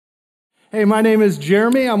Hey, my name is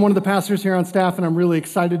Jeremy. I'm one of the pastors here on staff, and I'm really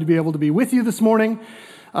excited to be able to be with you this morning.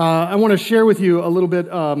 I want to share with you a little bit.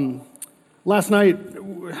 Last night,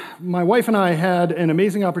 my wife and I had an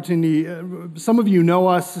amazing opportunity. Some of you know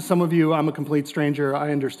us. Some of you, I'm a complete stranger.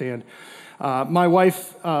 I understand. My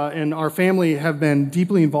wife and our family have been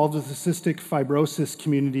deeply involved with the cystic fibrosis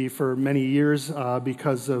community for many years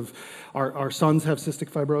because of our sons have cystic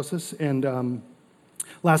fibrosis. And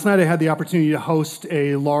last night I had the opportunity to host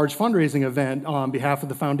a large fundraising event on behalf of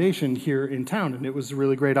the foundation here in town, and it was a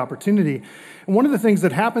really great opportunity. And one of the things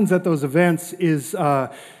that happens at those events is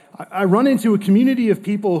I run into a community of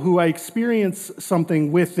people who I experience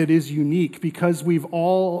something with that is unique because we've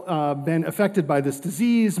all been affected by this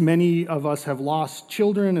disease. Many of us have lost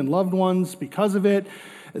children and loved ones because of it.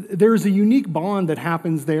 There's a unique bond that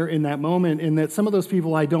happens there in that moment, in that some of those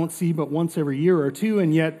people I don't see but once every year or two,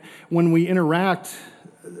 and yet when we interact,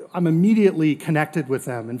 I'm immediately connected with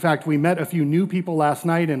them. In fact, we met a few new people last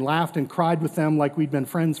night and laughed and cried with them like we'd been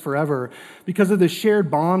friends forever because of the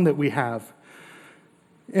shared bond that we have.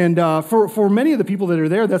 And for many of the people that are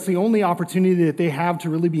there, that's the only opportunity that they have to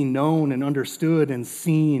really be known and understood and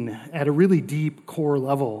seen at a really deep core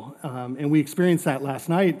level. And we experienced that last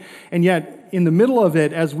night. And yet, in the middle of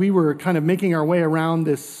it, as we were kind of making our way around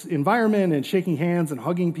this environment and shaking hands and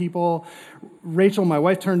hugging people, Rachel, my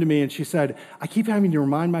wife, turned to me and she said, I keep having to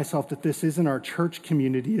remind myself that this isn't our church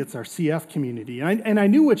community, it's our CF community. And I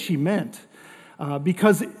knew what she meant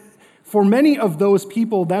because for many of those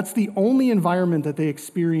people, that's the only environment that they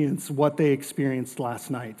experience what they experienced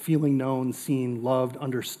last night, feeling known, seen, loved,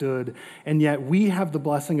 understood. And yet we have the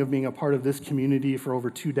blessing of being a part of this community for over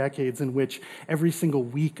 2 decades in which every single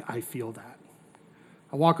week I feel that.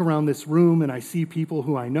 I walk around this room and I see people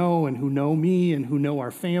who I know and who know me and who know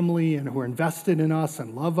our family and who are invested in us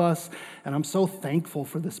and love us. And I'm so thankful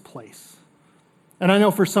for this place. And I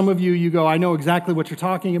know for some of you, you go, I know exactly what you're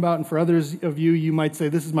talking about. And for others of you, you might say,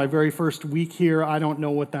 this is my very first week here. I don't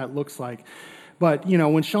know what that looks like. But, you know,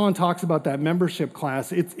 when Sean talks about that membership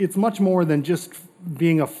class, it's much more than just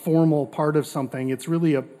being a formal part of something. It's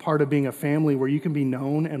really a part of being a family where you can be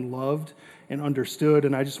known and loved and understood.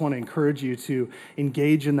 And I just want to encourage you to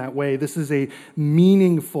engage in that way. This is a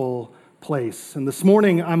meaningful place. And this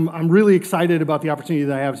morning, I'm really excited about the opportunity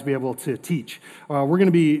that I have to be able to teach. We're going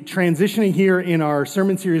to be transitioning here in our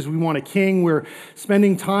sermon series, We Want a King. We're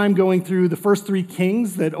spending time going through the first 3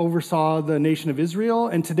 kings that oversaw the nation of Israel.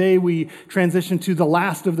 And today we transition to the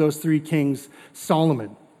last of those 3 kings,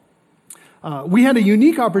 Solomon. We had a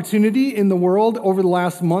unique opportunity in the world over the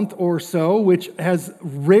last month or so, which has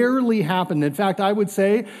rarely happened. In fact, I would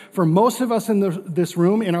say for most of us in this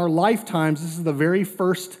room, in our lifetimes, this is the very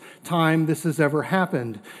first time this has ever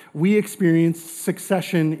happened. We experienced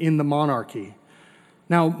succession in the monarchy.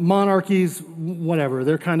 Now, monarchies, whatever,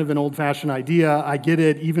 they're kind of an old-fashioned idea. I get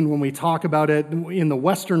it. Even when we talk about it, in the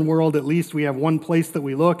Western world, at least, we have one place that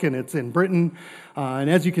we look, and it's in Britain. And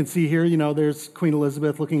as you can see here, you know, there's Queen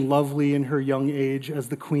Elizabeth looking lovely in her young age as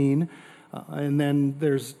the queen. And then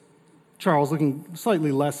there's Charles looking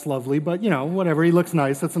slightly less lovely, but, you know, whatever. He looks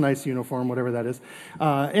nice. That's a nice uniform, whatever that is.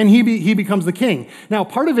 And he becomes the king. Now,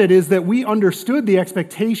 part of it is that we understood the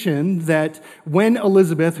expectation that when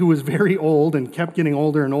Elizabeth, who was very old and kept getting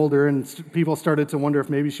older and older, and people started to wonder if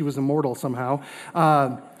maybe she was immortal somehow,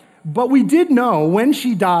 but we did know when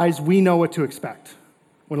she dies, we know what to expect.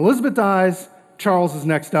 When Elizabeth dies, Charles is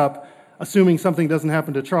next up, assuming something doesn't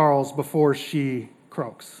happen to Charles before she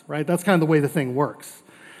croaks, right? That's kind of the way the thing works.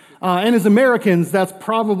 And as Americans, that's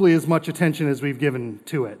probably as much attention as we've given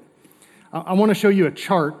to it. I want to show you a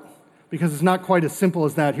chart because it's not quite as simple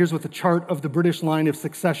as that. Here's what the chart of the British line of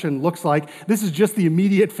succession looks like. This is just the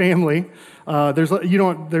immediate family. There's not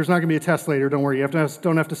going to be a test later. Don't worry. You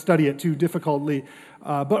don't have to study it too difficultly.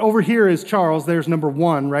 But over here is Charles. There's number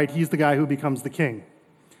 1, right? He's the guy who becomes the king.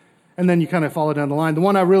 And then you kind of follow down the line. The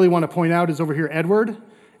one I really want to point out is over here, Edward.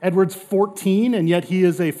 Edward's 14, and yet he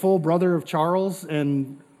is a full brother of Charles,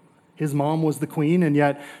 and his mom was the queen, and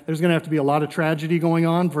yet there's going to have to be a lot of tragedy going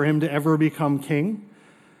on for him to ever become king.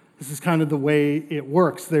 This is kind of the way it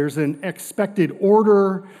works. There's an expected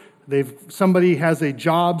order. Somebody has a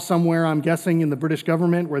job somewhere, I'm guessing, in the British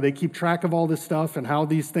government where they keep track of all this stuff and how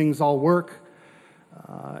these things all work.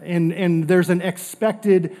 And there's an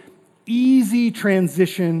expected easy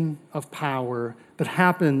transition of power that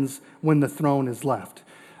happens when the throne is left.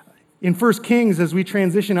 In 1 Kings, as we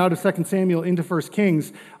transition out of 2 Samuel into 1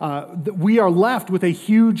 Kings, we are left with a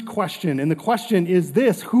huge question. And the question is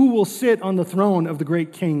this: who will sit on the throne of the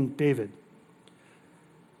great King David?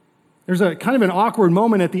 There's a kind of an awkward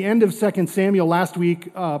moment at the end of 2 Samuel. Last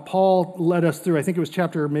week, Paul led us through, I think it was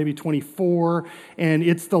chapter maybe 24, and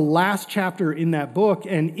it's the last chapter in that book.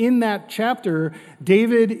 And in that chapter,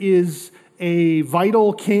 David is a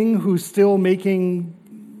vital king who's still making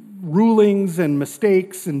rulings and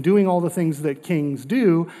mistakes and doing all the things that kings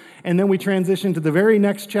do. And then we transition to the very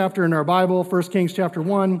next chapter in our Bible, 1 Kings chapter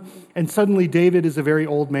 1, and suddenly David is a very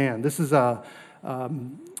old man. This is an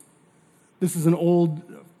old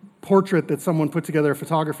portrait that someone put together, a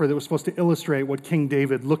photographer, that was supposed to illustrate what King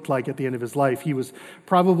David looked like at the end of his life. He was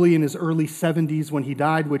probably in his early 70s when he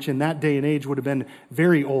died, which in that day and age would have been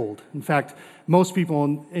very old. In fact, most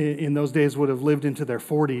people in those days would have lived into their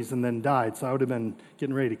 40s and then died, so I would have been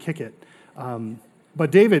getting ready to kick it. But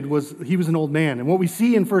David was an old man. And what we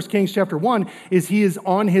see in 1 Kings chapter 1 is he is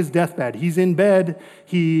on his deathbed. He's in bed.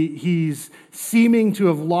 He's seeming to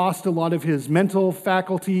have lost a lot of his mental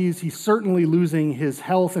faculties. He's certainly losing his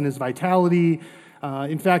health and his vitality.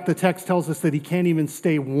 In fact, the text tells us that he can't even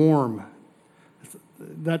stay warm.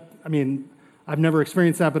 I've never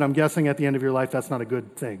experienced that, but I'm guessing at the end of your life, that's not a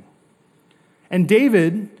good thing. And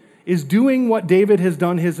David is doing what David has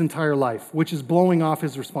done his entire life, which is blowing off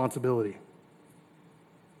his responsibility.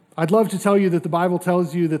 I'd love to tell you that the Bible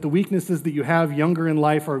tells you that the weaknesses that you have younger in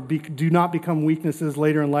life do not become weaknesses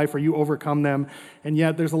later in life, or you overcome them. And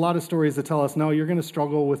yet there's a lot of stories that tell us, no, you're going to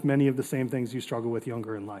struggle with many of the same things you struggle with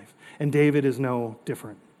younger in life. And David is no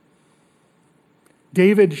different.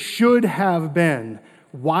 David should have been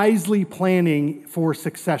wisely planning for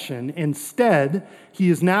succession. Instead, he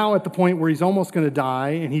is now at the point where he's almost going to die,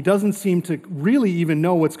 and he doesn't seem to really even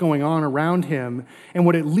know what's going on around him. And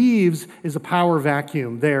what it leaves is a power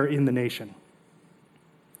vacuum there in the nation.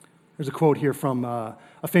 There's a quote here from a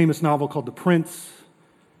famous novel called The Prince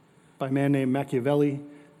by a man named Machiavelli. It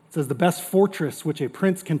says, "The best fortress which a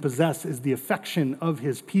prince can possess is the affection of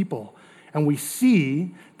his people." And we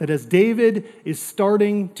see that as David is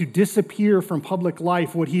starting to disappear from public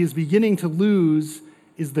life, what he is beginning to lose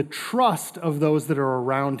is the trust of those that are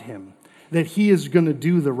around him, that he is going to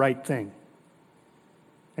do the right thing.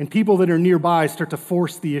 And people that are nearby start to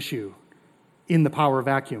force the issue in the power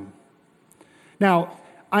vacuum. Now,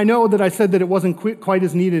 I know that I said that it wasn't quite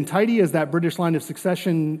as neat and tidy as that British line of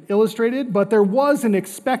succession illustrated, but there was an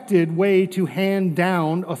expected way to hand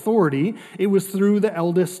down authority. It was through the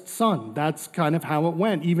eldest son. That's kind of how it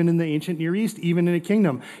went, even in the ancient Near East, even in a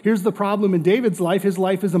kingdom. Here's the problem in David's life. His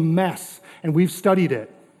life is a mess, and we've studied it.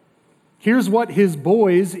 Here's what his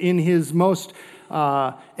boys in his most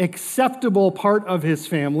acceptable part of his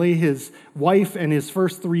family, his wife and his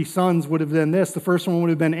first three sons would have done this. The first one would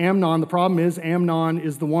have been Amnon. The problem is Amnon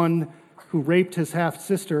is the one who raped his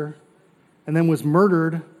half-sister and then was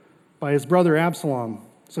murdered by his brother Absalom.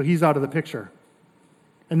 So he's out of the picture.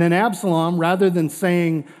 And then Absalom, rather than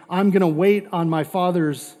saying, I'm going to wait on my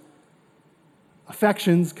father's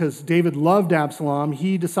affections, because David loved Absalom,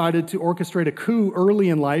 he decided to orchestrate a coup early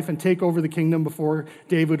in life and take over the kingdom before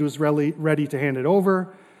David was really ready to hand it over.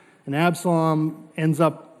 And Absalom ends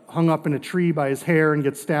up hung up in a tree by his hair and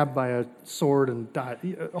gets stabbed by a sword and died.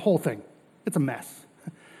 A whole thing. It's a mess.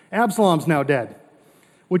 Absalom's now dead,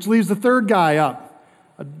 which leaves the third guy up,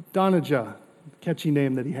 Adonijah, catchy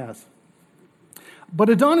name that he has. But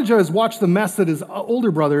Adonijah has watched the mess that his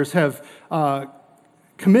older brothers have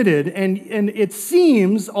committed, and it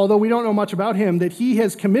seems, although we don't know much about him, that he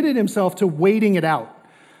has committed himself to waiting it out.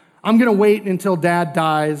 I'm going to wait until dad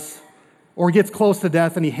dies or gets close to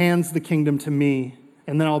death and he hands the kingdom to me,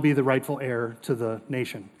 and then I'll be the rightful heir to the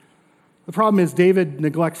nation. The problem is David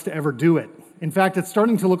neglects to ever do it. In fact, it's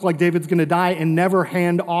starting to look like David's going to die and never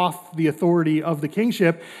hand off the authority of the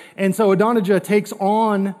kingship, and so Adonijah takes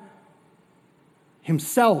on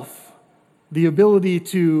himself the ability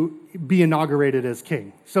to be inaugurated as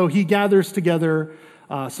king. So he gathers together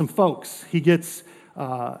some folks. He gets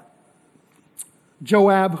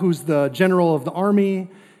Joab, who's the general of the army,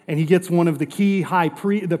 and he gets one of the key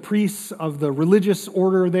the priests of the religious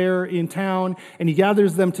order there in town, and he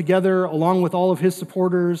gathers them together along with all of his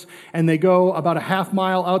supporters, and they go about a half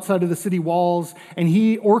mile outside of the city walls, and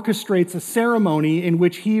he orchestrates a ceremony in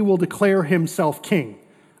which he will declare himself king.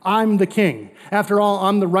 I'm the king. After all,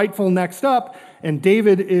 I'm the rightful next up, and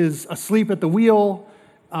David is asleep at the wheel,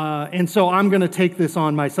 and so I'm going to take this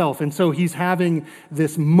on myself. And so he's having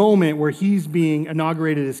this moment where he's being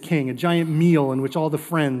inaugurated as king, a giant meal in which all the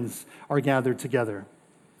friends are gathered together.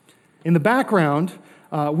 In the background,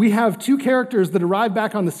 we have two characters that arrive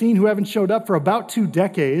back on the scene who haven't showed up for about 2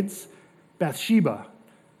 decades, Bathsheba.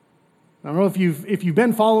 I don't know if you've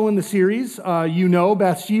been following the series, you know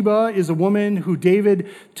Bathsheba is a woman who David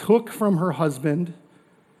took from her husband,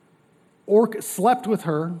 slept with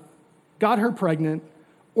her, got her pregnant,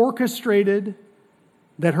 orchestrated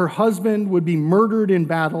that her husband would be murdered in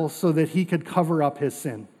battle so that he could cover up his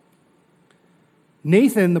sin.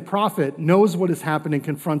 Nathan, the prophet, knows what has happened and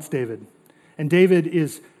confronts David. And David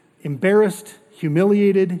is embarrassed,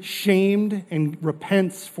 humiliated, shamed, and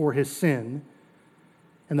repents for his sin.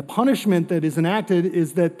 And the punishment that is enacted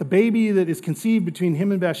is that the baby that is conceived between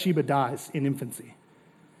him and Bathsheba dies in infancy.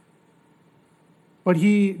 But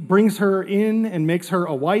he brings her in and makes her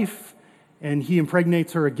a wife, and he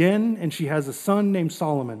impregnates her again, and she has a son named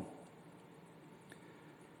Solomon.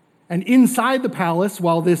 And inside the palace,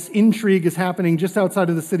 while this intrigue is happening just outside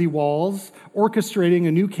of the city walls, orchestrating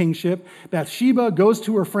a new kingship, Bathsheba goes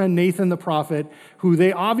to her friend Nathan the prophet, who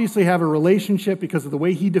they obviously have a relationship because of the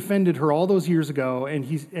way he defended her all those years ago,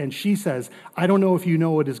 and she says, I don't know if you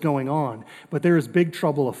know what is going on, but there is big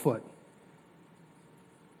trouble afoot.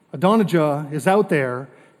 Adonijah is out there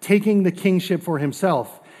taking the kingship for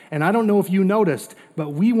himself, and I don't know if you noticed,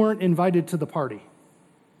 but we weren't invited to the party.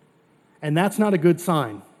 And that's not a good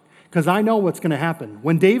sign. Because I know what's going to happen.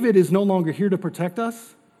 When David is no longer here to protect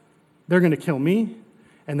us, they're going to kill me,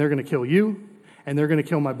 and they're going to kill you, and they're going to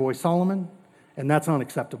kill my boy Solomon, and that's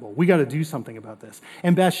unacceptable. We got to do something about this.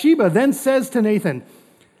 And Bathsheba then says to Nathan,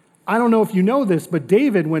 I don't know if you know this, but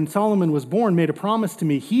David, when Solomon was born, made a promise to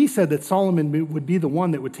me. He said that Solomon would be the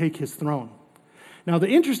one that would take his throne. Now, the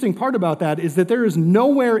interesting part about that is that there is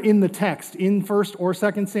nowhere in the text, in 1st or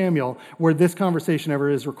 2nd Samuel, where this conversation ever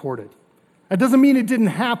is recorded. That doesn't mean it didn't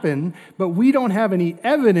happen, but we don't have any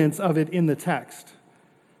evidence of it in the text.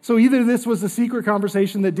 So either this was a secret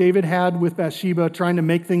conversation that David had with Bathsheba trying to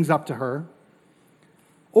make things up to her,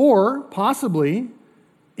 or possibly,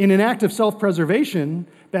 in an act of self-preservation,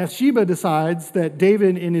 Bathsheba decides that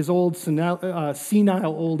David, in his senile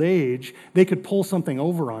old age, they could pull something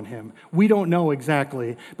over on him. We don't know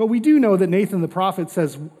exactly, but we do know that Nathan the prophet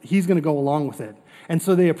says he's going to go along with it. And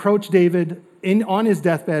so they approach David on his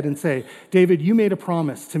deathbed and say, David, you made a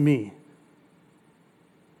promise to me.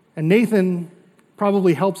 And Nathan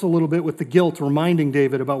probably helps a little bit with the guilt, reminding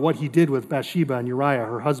David about what he did with Bathsheba and Uriah,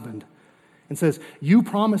 her husband, and says, you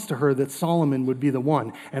promised to her that Solomon would be the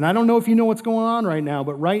one. And I don't know if you know what's going on right now,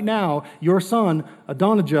 but right now, your son,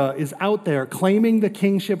 Adonijah, is out there claiming the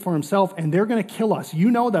kingship for himself, and they're going to kill us.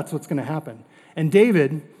 You know that's what's going to happen. And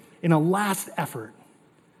David, in a last effort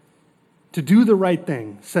to do the right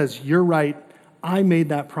thing, says, you're right, I made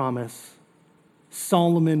that promise.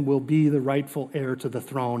 Solomon will be the rightful heir to the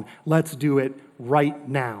throne. Let's do it right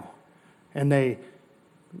now. And they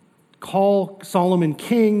call Solomon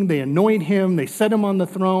king, they anoint him, they set him on the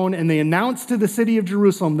throne, and they announce to the city of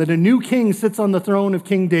Jerusalem that a new king sits on the throne of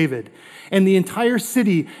King David. And the entire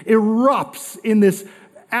city erupts in this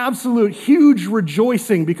absolute huge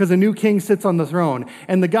rejoicing because a new king sits on the throne.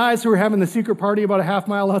 And the guys who are having the secret party about a half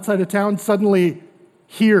mile outside of town suddenly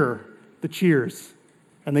hear the cheers,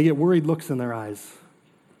 and they get worried looks in their eyes.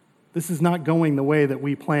 This is not going the way that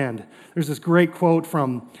we planned. There's this great quote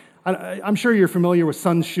from, I'm sure you're familiar with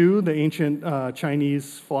Sun Tzu, the ancient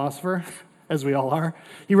Chinese philosopher, as we all are.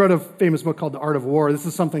 He wrote a famous book called The Art of War. This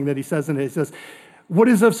is something that he says in it. He says, what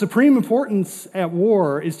is of supreme importance at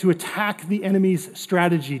war is to attack the enemy's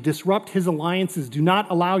strategy, disrupt his alliances, do not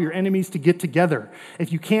allow your enemies to get together.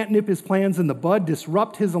 If you can't nip his plans in the bud,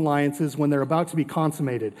 disrupt his alliances when they're about to be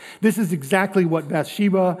consummated. This is exactly what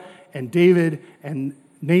Bathsheba and David and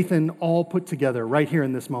Nathan all put together right here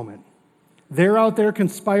in this moment. They're out there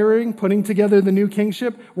conspiring, putting together the new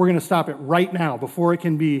kingship. We're going to stop it right now before it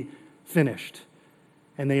can be finished.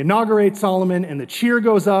 And they inaugurate Solomon, and the cheer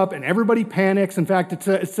goes up, and everybody panics. In fact,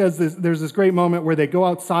 it says there's this great moment where they go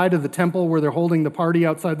outside of the temple where they're holding the party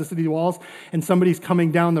outside the city walls, and somebody's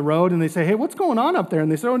coming down the road, and they say, hey, what's going on up there?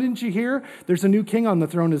 And they say, oh, didn't you hear? There's a new king on the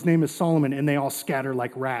throne. His name is Solomon. And they all scatter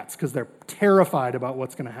like rats because they're terrified about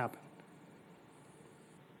what's going to happen.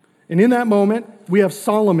 And in that moment, we have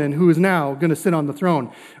Solomon, who is now going to sit on the throne.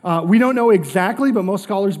 We don't know exactly, but most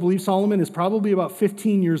scholars believe Solomon is probably about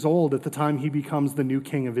 15 years old at the time he becomes the new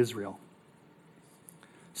king of Israel.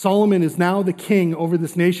 Solomon is now the king over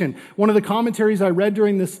this nation. One of the commentaries I read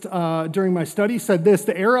during my study said this: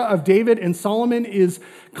 the era of David and Solomon is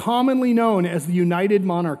commonly known as the United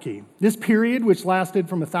Monarchy. This period, which lasted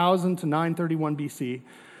from 1000 to 931 BC,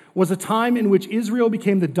 was a time in which Israel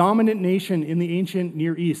became the dominant nation in the ancient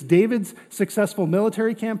Near East. David's successful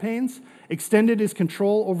military campaigns extended his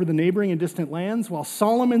control over the neighboring and distant lands, while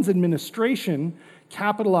Solomon's administration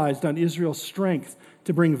capitalized on Israel's strength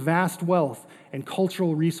to bring vast wealth and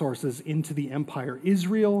cultural resources into the empire.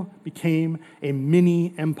 Israel became a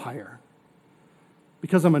mini empire.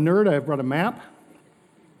 Because I'm a nerd, I have brought a map.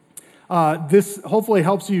 This hopefully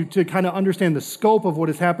helps you to kind of understand the scope of what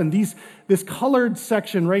has happened. This colored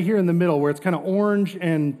section right here in the middle, where it's kind of orange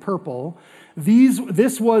and purple,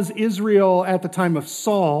 this was Israel at the time of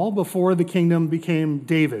Saul, before the kingdom became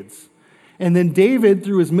David's. And then David,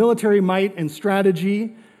 through his military might and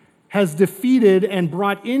strategy, has defeated and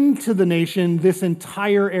brought into the nation this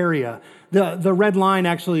entire area. The red line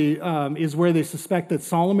actually is where they suspect that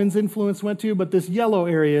Solomon's influence went to, but this yellow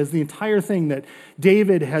area is the entire thing that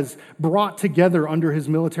David has brought together under his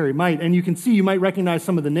military might. And you can see, you might recognize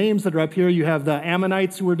some of the names that are up here. You have the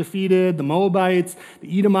Ammonites who were defeated, the Moabites,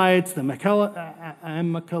 the Edomites, the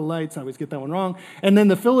Amalekites, I always get that one wrong, and then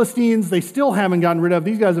the Philistines, they still haven't gotten rid of.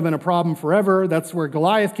 These guys have been a problem forever. That's where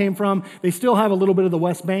Goliath came from. They still have a little bit of the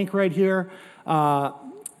West Bank right here,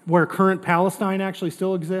 where current Palestine actually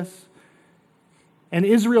still exists. And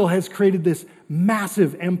Israel has created this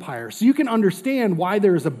massive empire. So you can understand why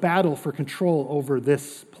there is a battle for control over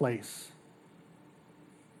this place.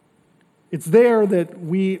 It's there that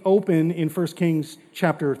we open in 1 Kings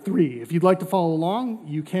chapter 3. If you'd like to follow along,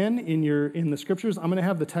 you can in the scriptures. I'm going to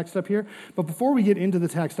have the text up here. But before we get into the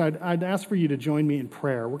text, I'd ask for you to join me in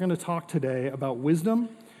prayer. We're going to talk today about wisdom.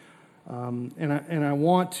 And I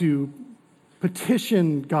want to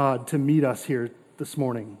petition God to meet us here this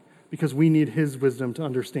morning, because we need his wisdom to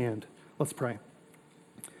understand. Let's pray.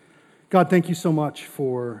 God, thank you so much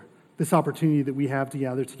for this opportunity that we have to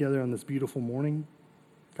gather together on this beautiful morning.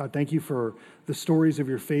 God, thank you for the stories of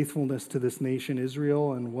your faithfulness to this nation,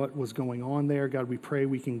 Israel, and what was going on there. God, we pray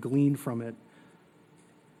we can glean from it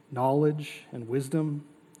knowledge and wisdom.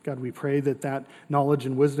 God, we pray that that knowledge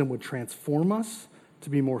and wisdom would transform us to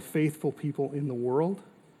be more faithful people in the world.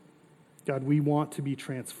 God, we want to be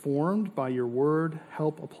transformed by your word.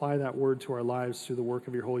 Help apply that word to our lives through the work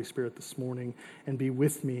of your Holy Spirit this morning, and be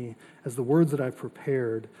with me as the words that I've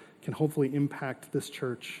prepared can hopefully impact this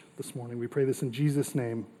church this morning. We pray this in Jesus'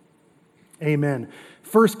 name. Amen.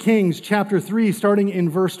 1 Kings chapter 3, starting in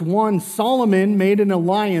verse 1, Solomon made an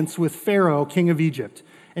alliance with Pharaoh, king of Egypt,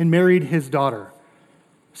 and married his daughter.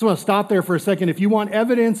 So I'll stop there for a second. If you want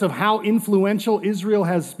evidence of how influential Israel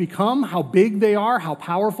has become, how big they are, how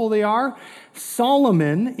powerful they are,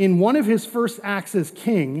 Solomon, in one of his first acts as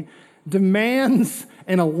king, demands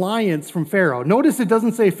an alliance from Pharaoh. Notice it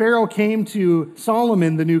doesn't say Pharaoh came to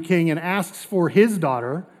Solomon, the new king, and asks for his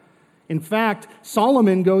daughter. In fact,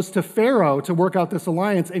 Solomon goes to Pharaoh to work out this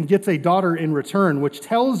alliance and gets a daughter in return, which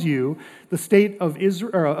tells you the state of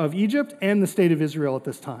Egypt and the state of Israel at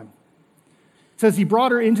this time. It says he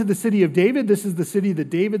brought her into the city of David. This is the city that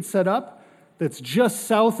David set up, that's just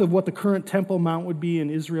south of what the current Temple Mount would be in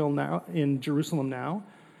Israel now, in Jerusalem now.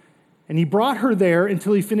 And he brought her there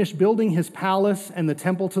until he finished building his palace and the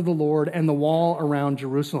temple to the Lord and the wall around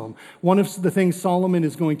Jerusalem. One of the things Solomon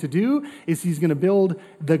is going to do is he's going to build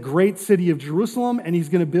the great city of Jerusalem, and he's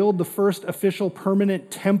going to build the first official permanent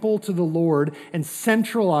temple to the Lord and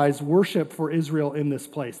centralize worship for Israel in this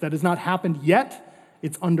place. That has not happened yet.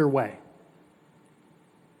 It's underway.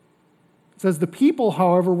 It says the people,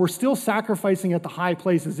 however, were still sacrificing at the high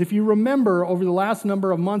places. If you remember, over the last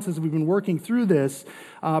number of months as we've been working through this,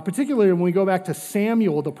 particularly when we go back to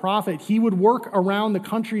Samuel, the prophet, he would work around the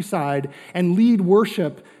countryside and lead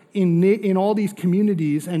worship in all these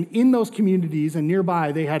communities. And in those communities and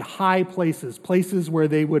nearby, they had high places, places where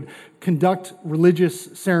they would conduct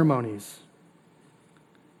religious ceremonies.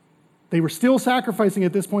 They were still sacrificing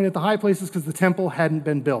at this point at the high places because the temple hadn't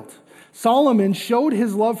been built. Solomon showed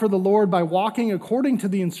his love for the Lord by walking according to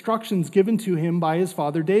the instructions given to him by his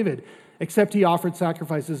father David, except he offered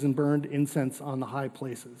sacrifices and burned incense on the high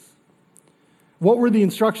places. What were the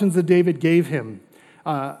instructions that David gave him?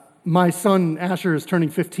 My son Asher is turning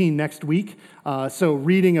 15 next week, so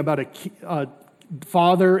reading about a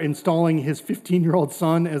father installing his 15-year-old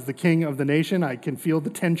son as the king of the nation, I can feel the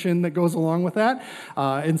tension that goes along with that.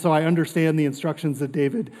 And so I understand the instructions that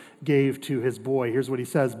David gave to his boy. Here's what he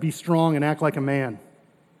says: be strong and act like a man.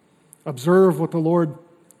 Observe what the Lord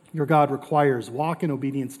your God requires. Walk in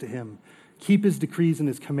obedience to him. Keep his decrees and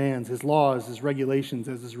his commands, his laws, his regulations,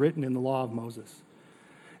 as is written in the law of Moses.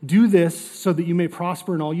 Do this so that you may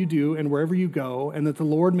prosper in all you do and wherever you go, and that the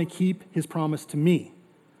Lord may keep his promise to me.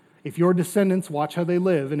 If your descendants watch how they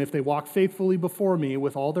live, and if they walk faithfully before me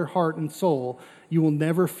with all their heart and soul, you will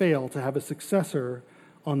never fail to have a successor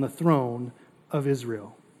on the throne of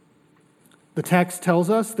Israel. The text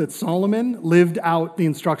tells us that Solomon lived out the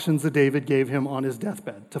instructions that David gave him on his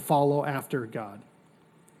deathbed to follow after God.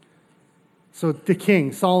 So the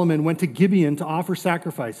king, Solomon, went to Gibeon to offer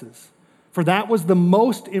sacrifices, for that was the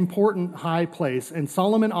most important high place, and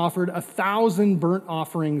Solomon offered 1,000 burnt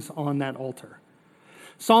offerings on that altar.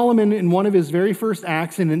 Solomon, in one of his very first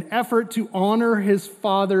acts, in an effort to honor his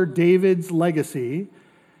father David's legacy,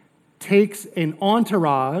 takes an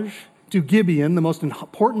entourage to Gibeon, the most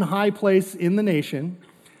important high place in the nation,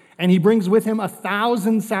 and he brings with him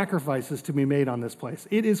 1,000 sacrifices to be made on this place.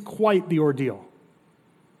 It is quite the ordeal.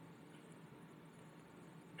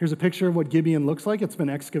 Here's a picture of what Gibeon looks like. It's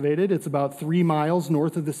been excavated. It's about 3 miles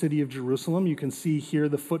north of the city of Jerusalem. You can see here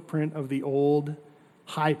the footprint of the old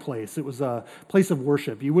high place. It was a place of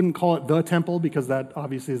worship. You wouldn't call it the temple because that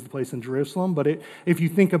obviously is the place in Jerusalem, but if you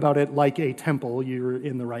think about it like a temple, you're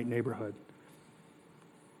in the right neighborhood.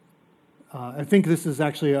 I think this is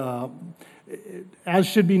actually, as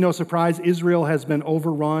should be no surprise, Israel has been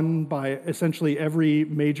overrun by essentially every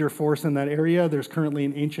major force in that area. There's currently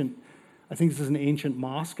I think this is an ancient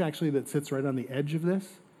mosque actually that sits right on the edge of this.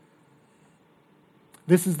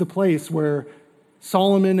 This is the place where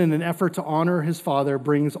Solomon, in an effort to honor his father,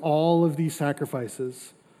 brings all of these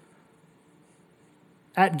sacrifices.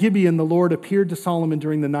 At Gibeon, the Lord appeared to Solomon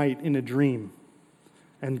during the night in a dream.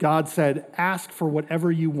 And God said, "Ask for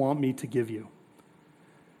whatever you want me to give you."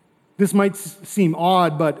 This might seem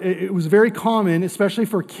odd, but it was very common, especially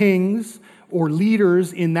for kings or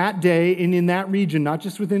leaders in that day and in that region, not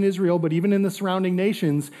just within Israel, but even in the surrounding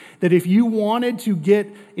nations, that if you wanted to get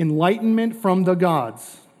enlightenment from the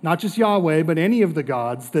gods, not just Yahweh, but any of the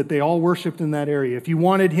gods that they all worshiped in that area. If you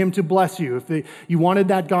wanted him to bless you, if you wanted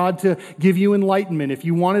that God to give you enlightenment, if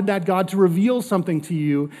you wanted that God to reveal something to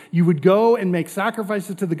you, you would go and make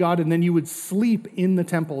sacrifices to the God, and then you would sleep in the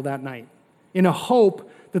temple that night in a hope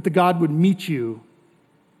that the God would meet you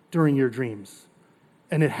during your dreams.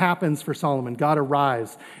 And it happens for Solomon. God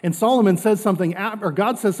arrives. And God says something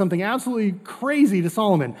absolutely crazy to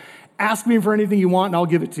Solomon. "Ask me for anything you want, and I'll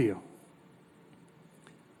give it to you."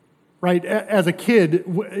 Right? As a kid,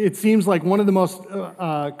 it seems like one of the most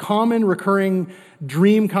common recurring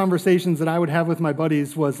dream conversations that I would have with my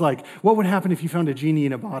buddies was like, what would happen if you found a genie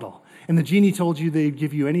in a bottle? And the genie told you they'd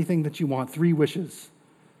give you anything that you want, 3 wishes.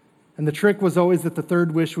 And the trick was always that the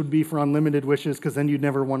 3rd wish would be for unlimited wishes because then you'd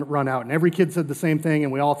never run out. And every kid said the same thing,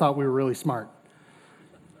 and we all thought we were really smart.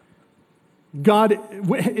 God,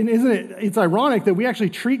 and it's ironic that we actually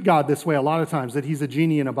treat God this way a lot of times, that he's a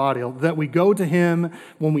genie in a bottle, that we go to him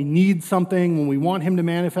when we need something, when we want him to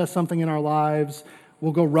manifest something in our lives.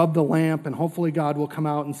 We'll go rub the lamp, and hopefully God will come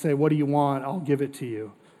out and say, "What do you want? I'll give it to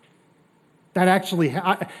you." That actually,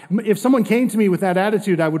 if someone came to me with that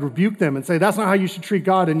attitude, I would rebuke them and say, that's not how you should treat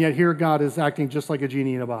God, and yet here God is acting just like a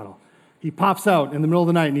genie in a bottle. He pops out in the middle of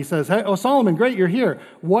the night and he says, "Hey, Solomon, great, you're here.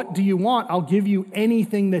 What do you want? I'll give you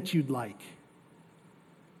anything that you'd like."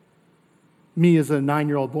 Me as a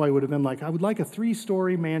 9-year-old boy would have been like, I would like a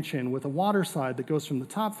 3-story mansion with a water slide that goes from the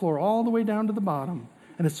top floor all the way down to the bottom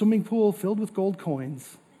and a swimming pool filled with gold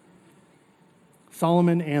coins.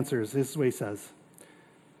 Solomon answers, this is what he says.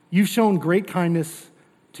 "You've shown great kindness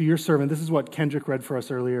to your servant." This is what Kendrick read for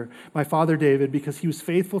us earlier. "My father David, because he was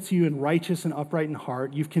faithful to you and righteous and upright in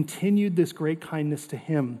heart. You've continued this great kindness to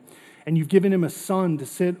him, and you've given him a son to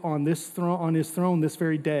sit on his throne this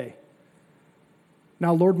very day.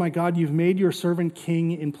 Now, Lord my God, you've made your servant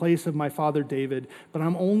king in place of my father David, but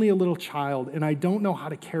I'm only a little child, and I don't know how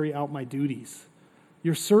to carry out my duties.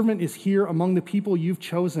 Your servant is here among the people you've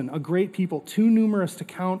chosen, a great people, too numerous to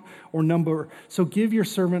count or number. So give your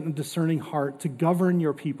servant a discerning heart to govern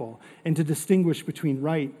your people and to distinguish between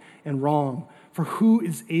right and wrong. For who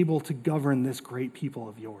is able to govern this great people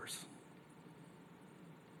of yours?"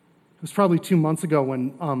 It was probably 2 months ago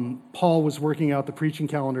when Paul was working out the preaching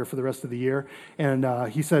calendar for the rest of the year. And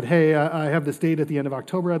he said, "Hey, I have this date at the end of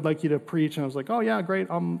October I'd like you to preach." And I was like, "Oh, yeah, great,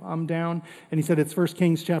 I'm down." And he said, "It's 1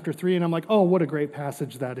 Kings chapter 3. And I'm like, "Oh, what a great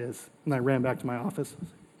passage that is." And I ran back to my office.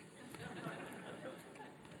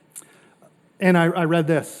 And I read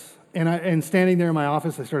this. And standing there in my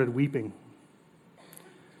office, I started weeping.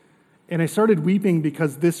 And I started weeping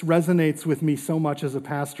because this resonates with me so much as a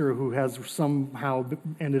pastor who has somehow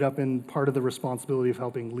ended up in part of the responsibility of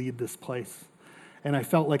helping lead this place. And I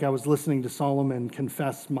felt like I was listening to Solomon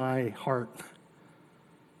confess my heart.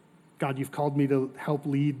 "God, you've called me to help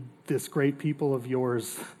lead this great people of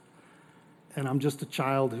yours, and I'm just a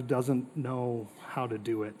child who doesn't know how to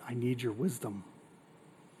do it. I need your wisdom."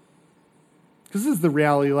 Because this is the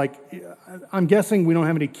reality. Like, I'm guessing we don't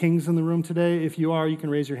have any kings in the room today. If you are, you can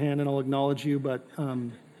raise your hand and I'll acknowledge you, but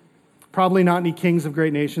probably not any kings of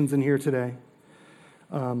great nations in here today.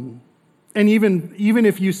 And even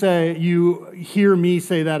if you hear me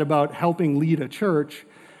say that about helping lead a church,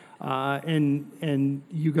 and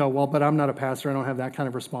you go, "Well, but I'm not a pastor. I don't have that kind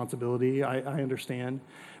of responsibility." I understand.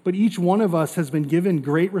 but each one of us has been given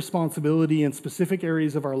great responsibility in specific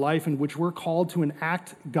areas of our life in which we're called to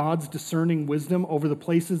enact God's discerning wisdom over the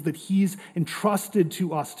places that he's entrusted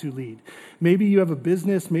to us to lead. Maybe you have a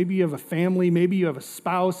business, maybe you have a family, maybe you have a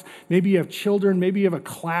spouse, maybe you have children, maybe you have a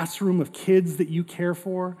classroom of kids that you care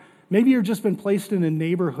for. Maybe you've just been placed in a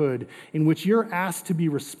neighborhood in which you're asked to be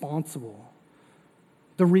responsible.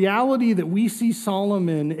 The reality that we see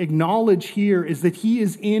Solomon acknowledge here is that he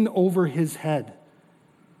is in over his head.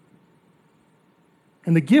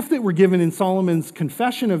 And the gift that we're given in Solomon's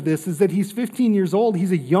confession of this is that he's 15 years old.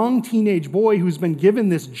 He's a young teenage boy who's been given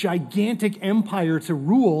this gigantic empire to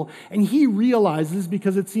rule. And he realizes,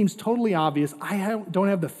 because it seems totally obvious, I don't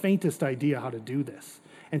have the faintest idea how to do this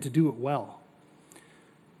and to do it well.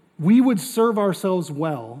 We would serve ourselves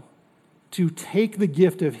well to take the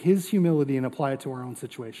gift of his humility and apply it to our own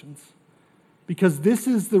situations. Because this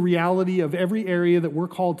is the reality of every area that we're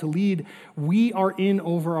called to lead. We are in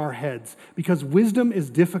over our heads because wisdom is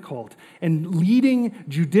difficult. And leading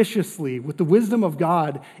judiciously with the wisdom of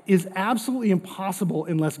God is absolutely impossible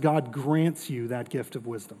unless God grants you that gift of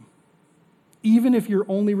wisdom. Even if you're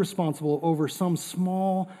only responsible over some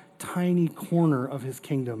small, tiny corner of his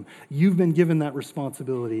kingdom, you've been given that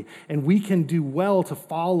responsibility. And we can do well to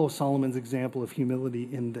follow Solomon's example of humility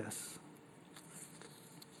in this.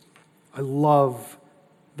 I love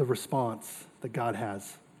the response that God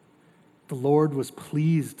has. The Lord was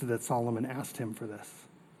pleased that Solomon asked him for this.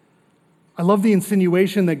 I love the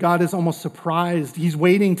insinuation that God is almost surprised. He's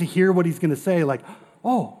waiting to hear what he's going to say, like,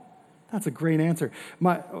 oh, that's a great answer.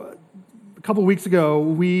 A couple weeks ago,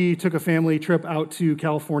 we took a family trip out to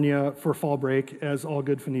California for fall break, as all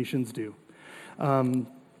good Phoenicians do.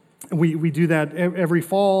 We do that every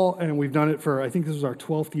fall, and we've done it for, I think this was our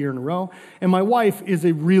 12th year in a row. And my wife is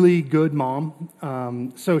a really good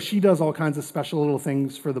mom, so she does all kinds of special little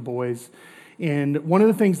things for the boys. And one of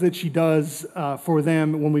the things that she does for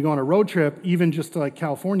them when we go on a road trip, even just to like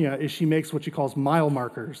California, is she makes what she calls mile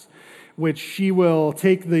markers, which she will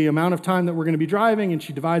take the amount of time that we're going to be driving and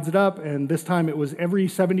she divides it up. And this time it was every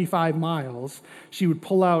 75 miles, she would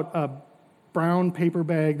pull out a brown paper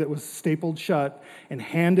bag that was stapled shut and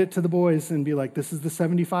hand it to the boys and be like, this is the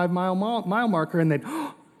 75-mile marker. And they'd,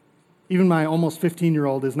 even my almost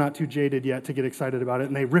 15-year-old is not too jaded yet to get excited about it.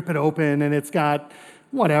 And they rip it open and it's got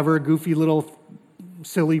whatever, goofy little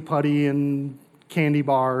silly putty and candy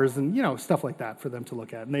bars and, stuff like that for them to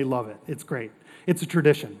look at. And they love it. It's great. It's a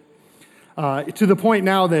tradition. To the point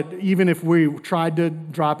now that even if we tried to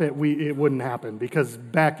drop it, it wouldn't happen because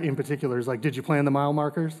Beck in particular is like, did you plan the mile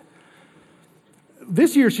markers?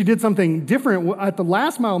 This year she did something different. At the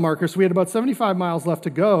last mile marker, so we had about 75 miles left to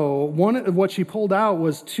go, what she pulled out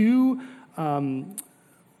was two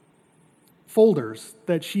folders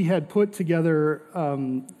that she had put together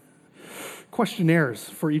questionnaires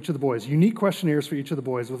for each of the boys, unique questionnaires for each of the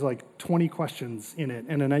boys with like 20 questions in it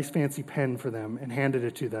and a nice fancy pen for them, and handed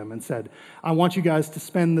it to them and said, I want you guys to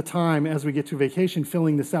spend the time as we get to vacation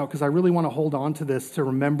filling this out because I really want to hold on to this to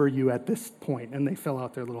remember you at this point. And they fill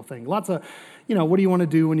out their little thing. Lots of, what do you want to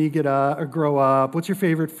do when you get or grow up? What's your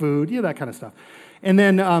favorite food? That kind of stuff. And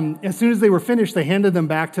then as soon as they were finished, they handed them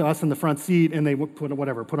back to us in the front seat, and they put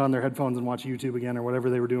on their headphones and watch YouTube again or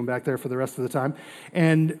whatever they were doing back there for the rest of the time.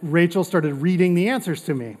 And Rachel started reading the answers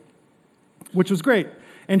to me, which was great.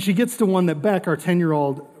 And she gets to one that Beck, our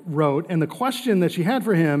 10-year-old, wrote. And the question that she had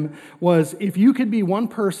for him was, if you could be one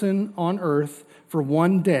person on earth for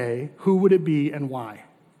one day, who would it be and why?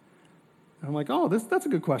 And I'm like, oh, that's a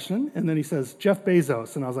good question. And then he says, Jeff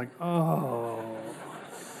Bezos. And I was like, oh,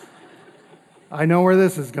 I know where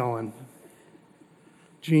this is going.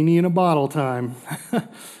 Genie in a bottle time.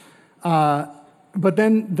 But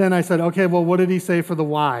then I said, okay, well, what did he say for the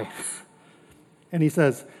why? And he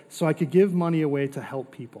says, so I could give money away to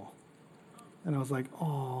help people. And I was like,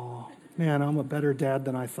 oh, man, I'm a better dad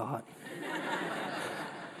than I thought.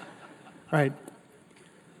 Right.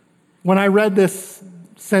 When I read this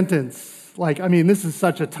sentence, this is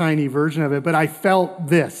such a tiny version of it, but I felt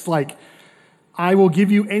this, I will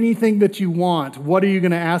give you anything that you want. What are you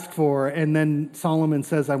going to ask for? And then Solomon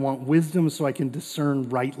says, I want wisdom so I can discern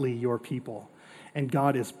rightly your people. And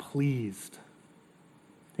God is pleased.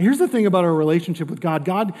 And here's the thing about our relationship with God.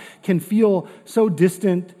 God can feel so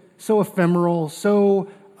distant, so ephemeral, so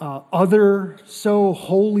other, so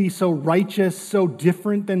holy, so righteous, so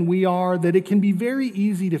different than we are, that it can be very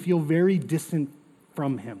easy to feel very distant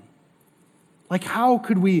from him. How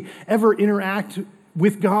could we ever interact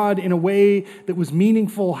with God in a way that was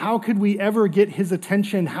meaningful? How could we ever get his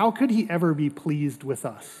attention? How could he ever be pleased with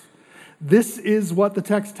us? This is what the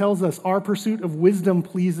text tells us. Our pursuit of wisdom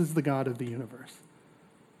pleases the God of the universe.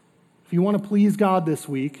 If you want to please God this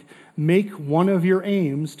week, make one of your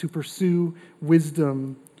aims to pursue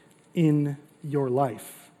wisdom in your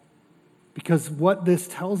life. Because what this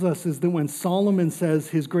tells us is that when Solomon says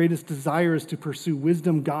his greatest desire is to pursue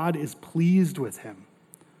wisdom, God is pleased with him.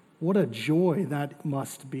 What a joy that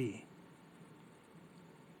must be.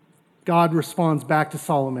 God responds back to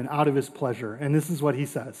Solomon out of his pleasure, and this is what he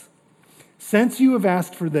says. Since you have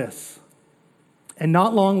asked for this, and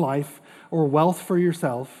not long life or wealth for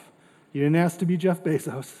yourself, you didn't ask to be Jeff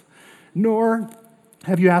Bezos, nor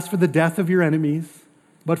have you asked for the death of your enemies,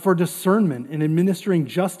 but for discernment in administering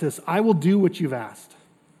justice, I will do what you've asked.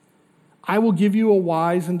 I will give you a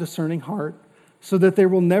wise and discerning heart, so that there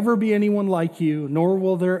will never be anyone like you, nor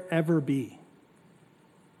will there ever be.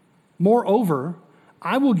 Moreover,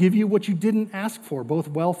 I will give you what you didn't ask for, both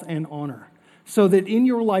wealth and honor, so that in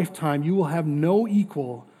your lifetime you will have no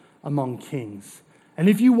equal among kings. And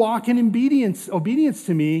if you walk in obedience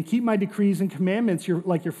to me and keep my decrees and commandments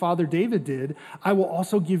like your father David did, I will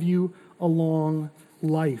also give you a long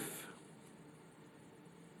life.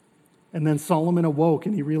 And then Solomon awoke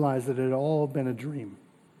and he realized that it had all been a dream.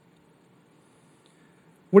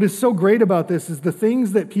 What is so great about this is the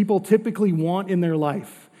things that people typically want in their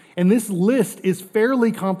life. And this list is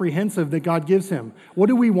fairly comprehensive that God gives him. What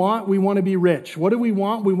do we want? We want to be rich. What do we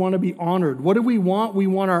want? We want to be honored. What do we want? We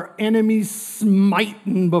want our enemies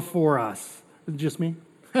smitten before us. Is it just me?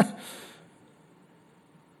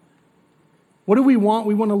 What do we want?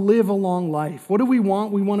 We want to live a long life. What do we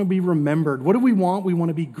want? We want to be remembered. What do we want? We want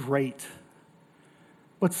to be great.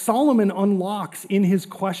 But Solomon unlocks in his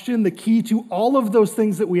question the key to all of those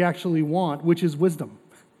things that we actually want, which is wisdom.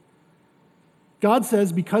 God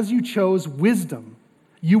says, because you chose wisdom,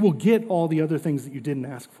 you will get all the other things that you didn't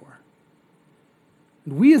ask for.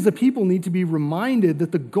 And we as a people need to be reminded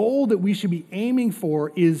that the goal that we should be aiming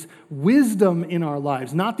for is wisdom in our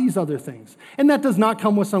lives, not these other things. And that does not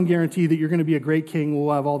come with some guarantee that you're going to be a great king who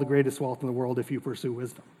will have all the greatest wealth in the world if you pursue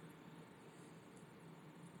wisdom.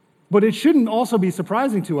 But it shouldn't also be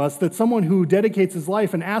surprising to us that someone who dedicates his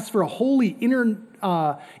life and asks for a holy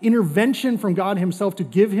intervention from God himself to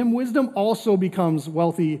give him wisdom also becomes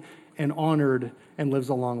wealthy and honored and lives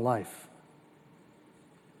a long life.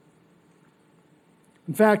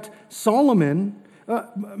 In fact, Solomon,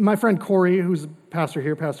 my friend Corey, who's a pastor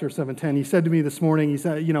here, pastor of 710, he said to me this morning, he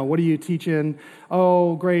said, what are you teaching?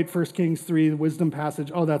 Oh, great, 1 Kings 3, the wisdom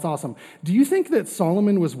passage. Oh, that's awesome. Do you think that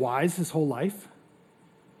Solomon was wise his whole life?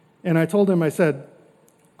 And I told him, I said,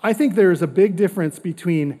 I think there is a big difference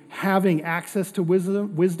between having access to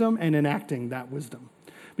wisdom and enacting that wisdom.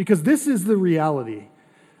 Because this is the reality.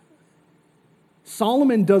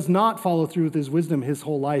 Solomon does not follow through with his wisdom his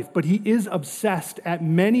whole life, but he is obsessed at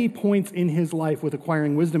many points in his life with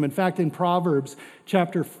acquiring wisdom. In fact, in Proverbs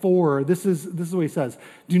chapter 4, this is what he says.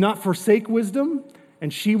 Do not forsake wisdom,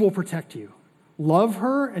 and she will protect you. Love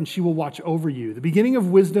her, and she will watch over you. The beginning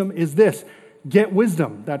of wisdom is this. Get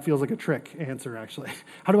wisdom. That feels like a trick answer, actually.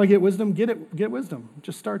 How do I get wisdom? Get wisdom.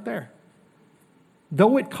 Just start there.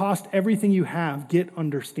 Though it cost everything you have, get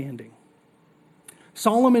understanding.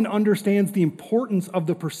 Solomon understands the importance of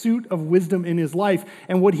the pursuit of wisdom in his life,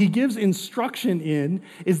 and what he gives instruction in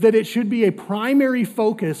is that it should be a primary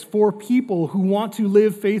focus for people who want to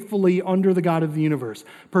live faithfully under the God of the universe.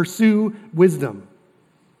 Pursue wisdom.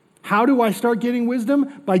 How do I start getting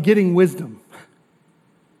wisdom? By getting wisdom.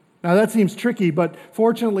 Now that seems tricky, but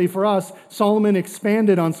fortunately for us, Solomon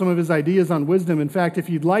expanded on some of his ideas on wisdom. In fact, if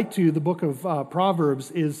you'd like to, the book of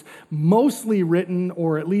Proverbs is mostly written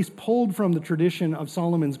or at least pulled from the tradition of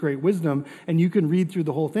Solomon's great wisdom, and you can read through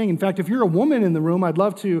the whole thing. In fact, if you're a woman in the room, I'd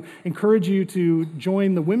love to encourage you to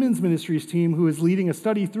join the women's ministries team who is leading a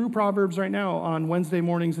study through Proverbs right now on Wednesday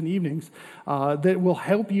mornings and evenings that will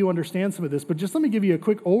help you understand some of this. But just let me give you a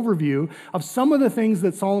quick overview of some of the things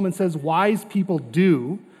that Solomon says wise people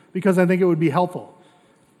do, because I think it would be helpful.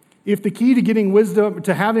 If the key to getting wisdom,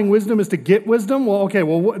 to having wisdom is to get wisdom,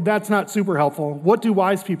 that's not super helpful. What do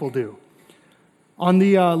wise people do? On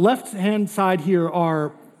the left-hand side here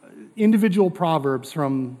are individual proverbs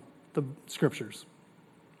from the scriptures.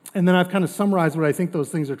 And then I've kind of summarized what I think those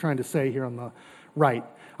things are trying to say here on the right.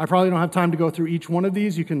 I probably don't have time to go through each one of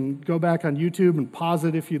these. You can go back on YouTube and pause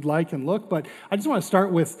it if you'd like and look. But I just want to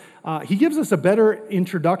start with, he gives us a better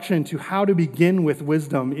introduction to how to begin with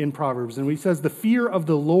wisdom in Proverbs. And he says, the fear of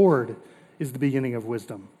the Lord is the beginning of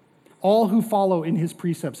wisdom. All who follow in his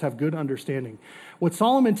precepts have good understanding. What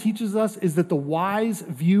Solomon teaches us is that the wise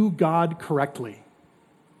view God correctly.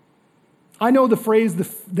 I know the phrase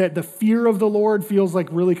that the fear of the Lord feels like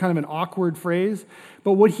really kind of an awkward phrase,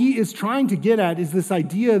 but what he is trying to get at is this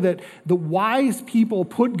idea that the wise people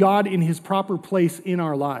put God in his proper place in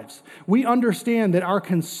our lives. We understand that our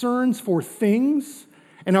concerns for things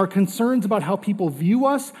and our concerns about how people view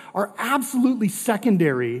us are absolutely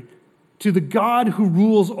secondary to the God who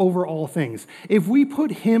rules over all things. If we put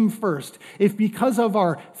him first, if because of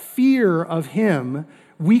our fear of him,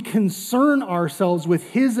 we concern ourselves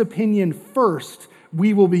with his opinion first,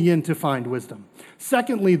 we will begin to find wisdom.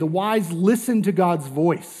 Secondly, the wise listen to God's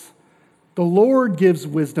voice. The Lord gives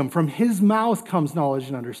wisdom. From his mouth comes knowledge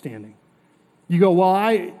and understanding. You go, well,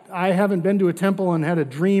 I haven't been to a temple and had a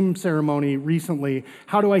dream ceremony recently.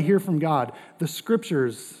 How do I hear from God? The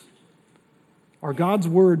scriptures are God's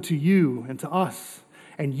word to you and to us.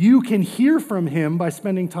 And you can hear from him by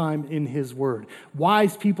spending time in his word.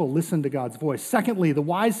 Wise people listen to God's voice. Secondly, the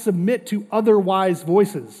wise submit to other wise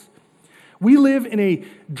voices. We live in a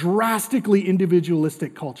drastically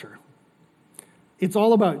individualistic culture. It's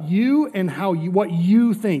all about you and what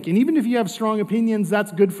you think. And even if you have strong opinions,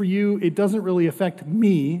 that's good for you. It doesn't really affect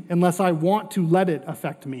me unless I want to let it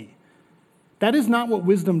affect me. That is not what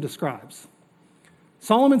wisdom describes.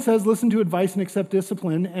 Solomon says, listen to advice and accept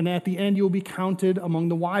discipline, and at the end you'll be counted among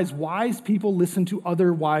the wise. Wise people listen to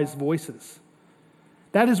other wise voices.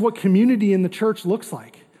 That is what community in the church looks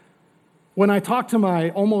like. When I talk to my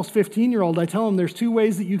almost 15-year-old, I tell him there's two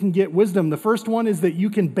ways that you can get wisdom. The first one is that you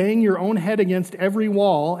can bang your own head against every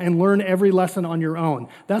wall and learn every lesson on your own.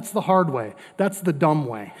 That's the hard way. That's the dumb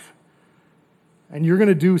way. And you're going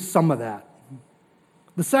to do some of that.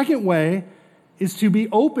 The second way is to be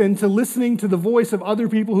open to listening to the voice of other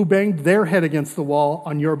people who banged their head against the wall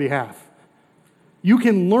on your behalf. You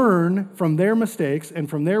can learn from their mistakes and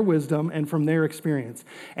from their wisdom and from their experience.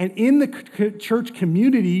 And in the church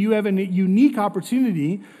community, you have a unique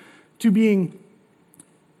opportunity to being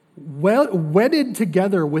wedded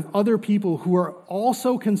together with other people who are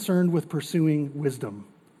also concerned with pursuing wisdom.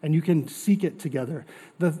 And you can seek it together.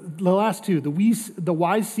 The last two, the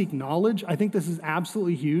wise seek knowledge. I think this is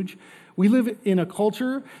absolutely huge. We live in a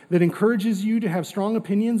culture that encourages you to have strong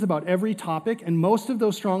opinions about every topic, and most of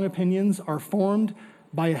those strong opinions are formed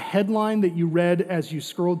by a headline that you read as you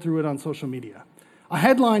scrolled through it on social media. A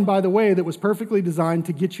headline, by the way, that was perfectly designed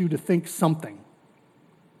to get you to think something.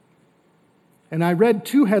 And I read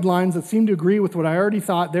two headlines that seemed to agree with what I already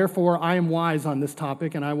thought, therefore I am wise on this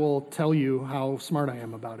topic, and I will tell you how smart I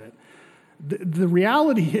am about it. The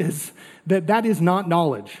reality is that is not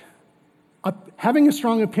knowledge. Having a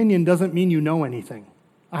strong opinion doesn't mean you know anything.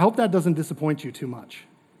 I hope that doesn't disappoint you too much.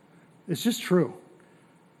 It's just true.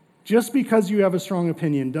 Just because you have a strong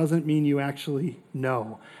opinion doesn't mean you actually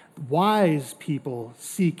know. Wise people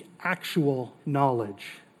seek actual knowledge.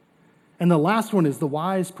 And the last one is the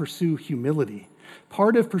wise pursue humility.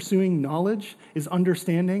 Part of pursuing knowledge is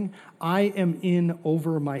understanding I am in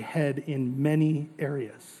over my head in many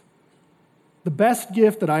areas. The best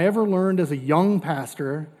gift that I ever learned as a young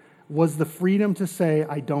pastor was the freedom to say,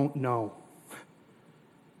 I don't know.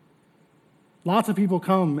 Lots of people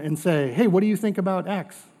come and say, hey, what do you think about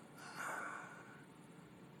X?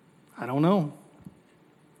 I don't know.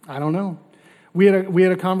 We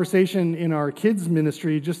had a conversation in our kids'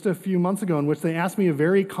 ministry just a few months ago in which they asked me a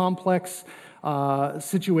very complex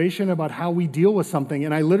situation about how we deal with something,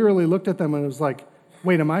 and I literally looked at them and was like,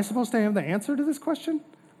 wait, am I supposed to have the answer to this question?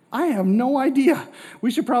 I have no idea.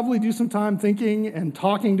 We should probably do some time thinking and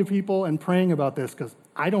talking to people and praying about this because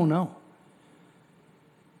I don't know.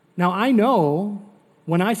 Now, I know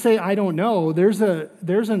when I say I don't know, there's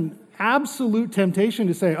an absolute temptation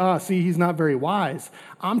to say, see, he's not very wise.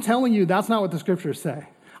 I'm telling you, that's not what the scriptures say.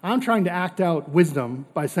 I'm trying to act out wisdom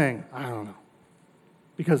by saying, I don't know.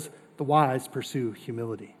 Because the wise pursue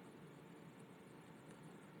humility.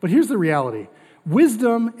 But here's the reality.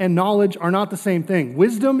 Wisdom and knowledge are not the same thing.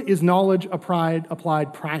 Wisdom is knowledge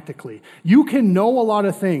applied practically. You can know a lot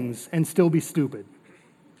of things and still be stupid.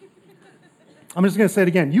 I'm just going to say it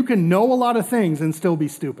again. You can know a lot of things and still be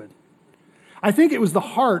stupid. I think it was the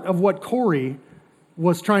heart of what Corey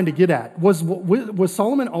was trying to get at. Was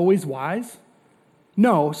Solomon always wise?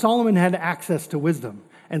 No, Solomon had access to wisdom,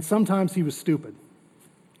 and sometimes he was stupid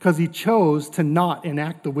because he chose to not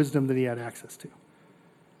enact the wisdom that he had access to.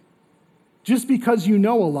 Just because you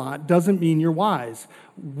know a lot doesn't mean you're wise.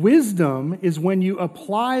 Wisdom is when you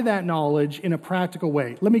apply that knowledge in a practical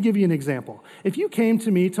way. Let me give you an example. If you came to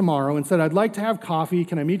me tomorrow and said, I'd like to have coffee,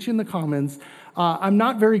 can I meet you in the Commons? I'm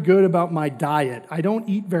not very good about my diet. I don't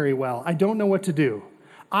eat very well. I don't know what to do.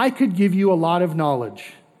 I could give you a lot of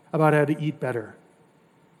knowledge about how to eat better.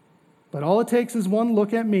 But all it takes is one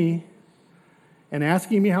look at me, and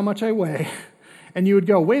asking me how much I weigh, and you would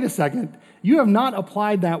go, wait a second, you have not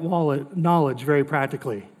applied that knowledge very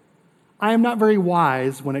practically. I am not very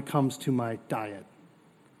wise when it comes to my diet.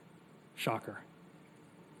 Shocker.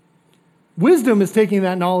 Wisdom is taking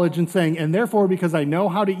that knowledge and saying, and therefore, because I know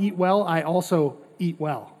how to eat well, I also eat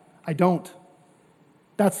well. I don't.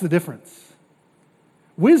 That's the difference.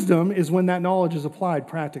 Wisdom is when that knowledge is applied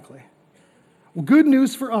practically. Well, good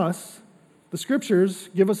news for us, the scriptures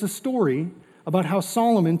give us a story about how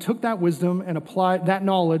Solomon took that wisdom and applied that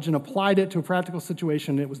knowledge and applied it to a practical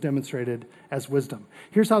situation, and it was demonstrated as wisdom.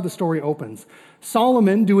 Here's how the story opens.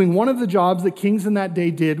 Solomon, doing one of the jobs that kings in that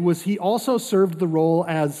day did, was he also served the role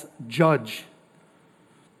as judge.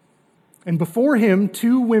 And before him,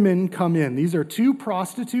 two women come in. These are two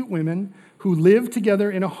prostitute women who live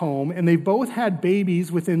together in a home, and they both had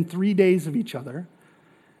babies within 3 days of each other.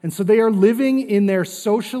 And so they are living in their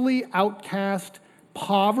socially outcast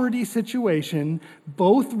poverty situation,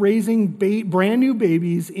 both raising brand new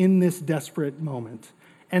babies in this desperate moment.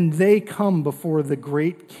 And they come before the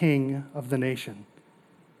great king of the nation.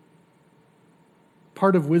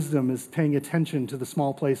 Part of wisdom is paying attention to the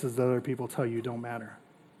small places that other people tell you don't matter.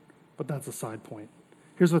 But that's a side point.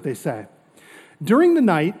 Here's what they say. During the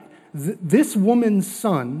night, this woman's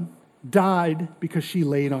son died because she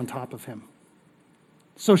laid on top of him.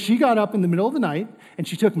 So she got up in the middle of the night, and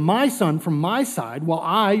she took my son from my side while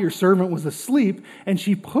I, your servant, was asleep, and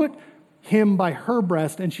she put him by her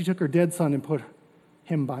breast, and she took her dead son and put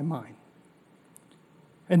him by mine.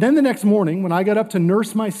 And then the next morning, when I got up to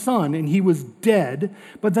nurse my son, and he was dead,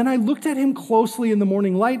 but then I looked at him closely in the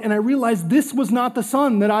morning light, and I realized this was not the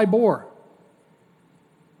son that I bore.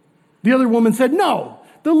 The other woman said, no,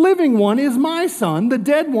 the living one is my son, the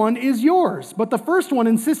dead one is yours. But the first one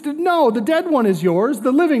insisted, no, the dead one is yours,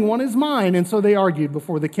 the living one is mine. And so they argued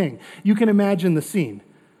before the king. You can imagine the scene.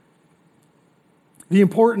 The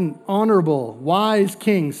important, honorable, wise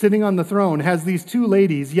king sitting on the throne has these two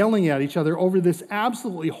ladies yelling at each other over this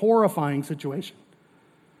absolutely horrifying situation.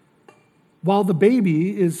 While the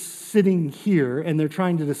baby is sitting here and they're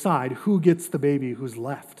trying to decide who gets the baby who's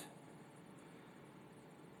left.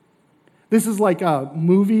 This is like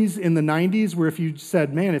movies in the 90s where if you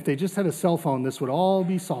said, man, if they just had a cell phone, this would all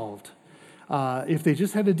be solved. If they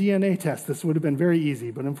just had a DNA test, this would have been very easy,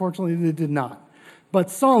 but unfortunately they did not. But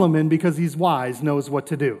Solomon, because he's wise, knows what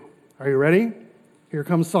to do. Are you ready? Here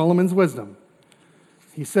comes Solomon's wisdom.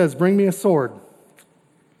 He says, bring me a sword.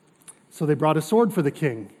 So they brought a sword for the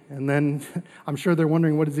king. And then I'm sure they're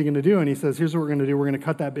wondering, what is he going to do? And he says, here's what we're going to do. We're going to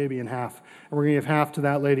cut that baby in half. And we're going to give half to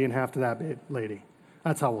that lady and half to that lady.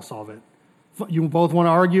 That's how we'll solve it. You both want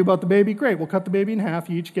to argue about the baby? Great, we'll cut the baby in half.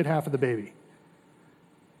 You each get half of the baby.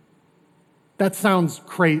 That sounds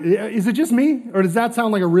crazy. Is it just me? Or does that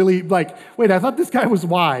sound like a really, wait, I thought this guy was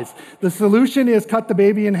wise. The solution is cut the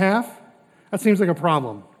baby in half? That seems like a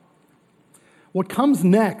problem. What comes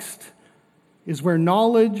next is where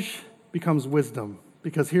knowledge becomes wisdom.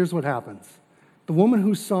 Because here's what happens. The woman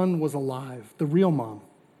whose son was alive, the real mom,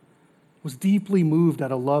 was deeply moved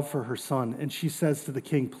out of love for her son. And she says to the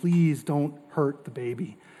king, please don't hurt the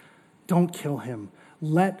baby. Don't kill him.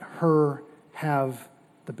 Let her have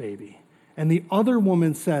the baby. And the other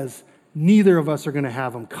woman says, neither of us are going to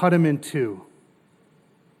have him. Cut him in two.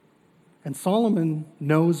 And Solomon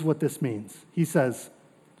knows what this means. He says,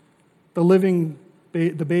 the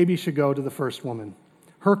baby should go to the first woman.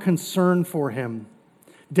 Her concern for him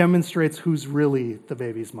demonstrates who's really the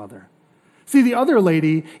baby's mother. See, the other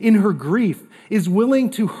lady, in her grief, is willing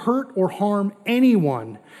to hurt or harm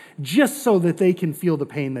anyone just so that they can feel the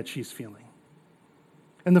pain that she's feeling.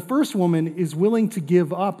 And the first woman is willing to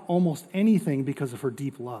give up almost anything because of her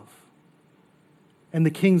deep love. And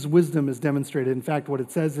the king's wisdom is demonstrated. In fact, what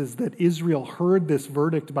it says is that Israel heard this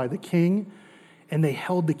verdict by the king, and they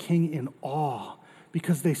held the king in awe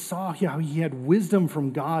because they saw how he had wisdom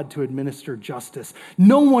from God to administer justice.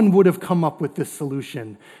 No one would have come up with this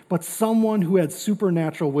solution, but someone who had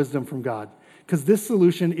supernatural wisdom from God, because this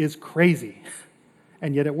solution is crazy,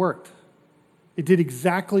 and yet it worked. It did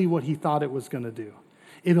exactly what he thought it was going to do.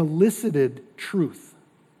 It elicited truth.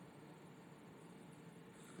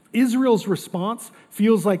 Israel's response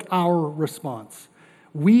feels like our response.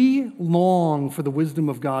 We long for the wisdom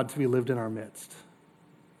of God to be lived in our midst.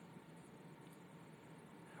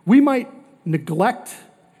 We might neglect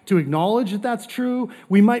to acknowledge that that's true.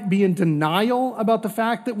 We might be in denial about the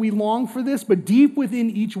fact that we long for this, but deep within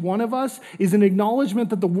each one of us is an acknowledgement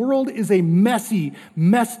that the world is a messy,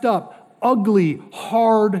 messed up, ugly,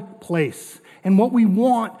 hard place. And what we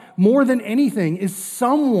want more than anything is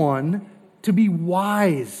someone to be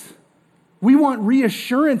wise. We want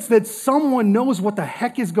reassurance that someone knows what the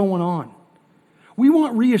heck is going on. We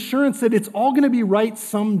want reassurance that it's all going to be right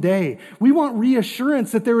someday. We want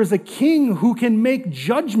reassurance that there is a king who can make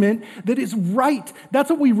judgment that is right. That's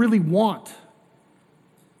what we really want.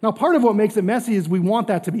 Now, part of what makes it messy is we want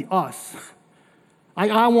that to be us.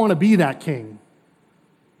 I want to be that king.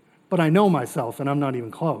 But I know myself, and I'm not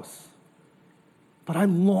even close. But I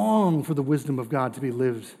long for the wisdom of God to be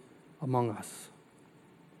lived among us.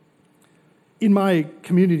 In my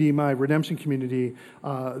community, my redemption community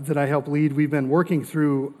that I help lead, we've been working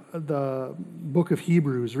through the book of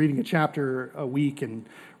Hebrews, reading a chapter a week and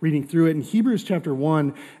reading through it. In Hebrews chapter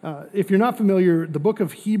 1, if you're not familiar, the book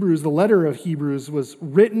of Hebrews, the letter of Hebrews, was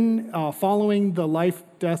written following the life,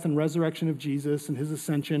 death, and resurrection of Jesus and his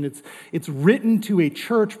ascension. It's written to a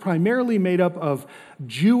church primarily made up of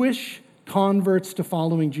Jewish converts to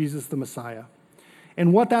following Jesus the Messiah.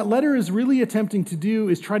 And what that letter is really attempting to do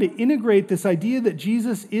is try to integrate this idea that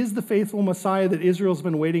Jesus is the faithful Messiah that Israel's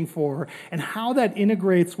been waiting for, and how that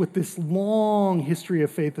integrates with this long history of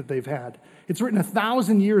faith that they've had. It's written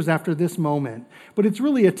 1,000 years after this moment, but it's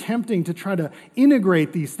really attempting to try to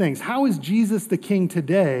integrate these things. How is Jesus the King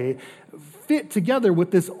today fit together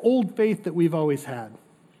with this old faith that we've always had?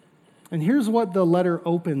 And here's what the letter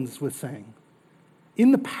opens with saying.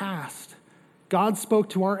 In the past, God spoke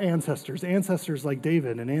to our ancestors like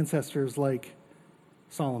David and ancestors like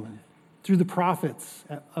Solomon, through the prophets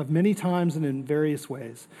of many times and in various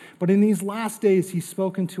ways. But in these last days, he's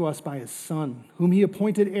spoken to us by his Son, whom he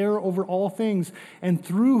appointed heir over all things, and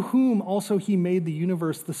through whom also he made the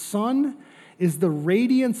universe. The Son is the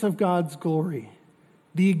radiance of God's glory,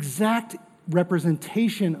 the exact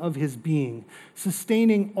representation of his being,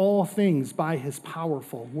 sustaining all things by his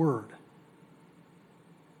powerful word.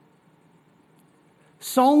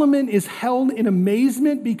 Solomon is held in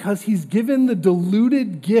amazement because he's given the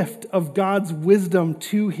diluted gift of God's wisdom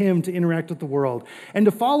to him to interact with the world. And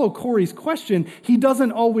to follow Corey's question, he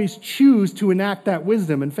doesn't always choose to enact that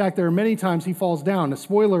wisdom. In fact, there are many times he falls down. A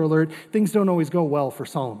spoiler alert, things don't always go well for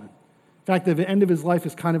Solomon. In fact, the end of his life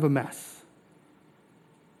is kind of a mess.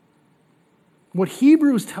 What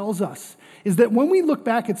Hebrews tells us is that when we look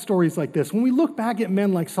back at stories like this, when we look back at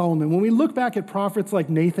men like Solomon, when we look back at prophets like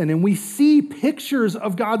Nathan, and we see pictures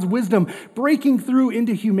of God's wisdom breaking through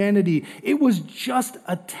into humanity, it was just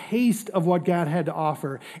a taste of what God had to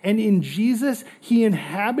offer. And in Jesus, he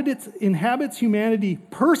inhabits humanity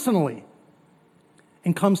personally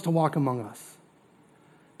and comes to walk among us.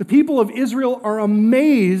 The people of Israel are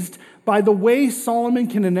amazed by the way Solomon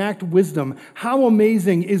can enact wisdom. How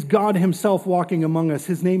amazing is God himself walking among us?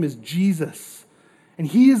 His name is Jesus. And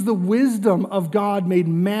he is the wisdom of God made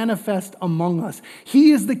manifest among us. He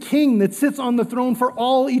is the king that sits on the throne for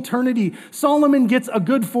all eternity. Solomon gets a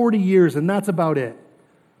good 40 years, and that's about it.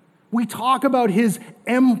 We talk about his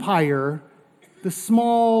empire, the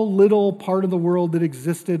small little part of the world that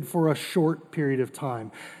existed for a short period of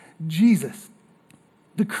time. Jesus,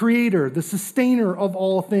 the creator, the sustainer of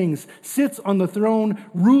all things, sits on the throne,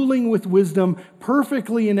 ruling with wisdom,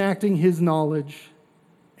 perfectly enacting his knowledge,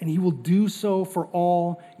 and he will do so for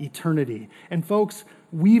all eternity. And folks,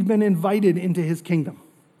 we've been invited into his kingdom.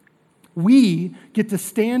 We get to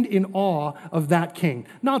stand in awe of that king.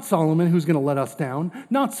 Not Solomon, who's going to let us down.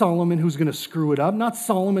 Not Solomon, who's going to screw it up. Not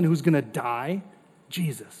Solomon, who's going to die.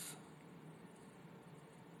 Jesus.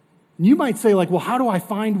 You might say, well, how do I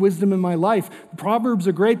find wisdom in my life? Proverbs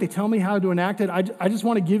are great. They tell me how to enact it. I just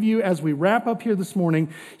want to give you, as we wrap up here this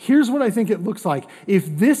morning, here's what I think it looks like.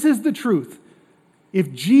 If this is the truth,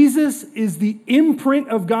 if Jesus is the imprint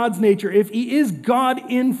of God's nature, if he is God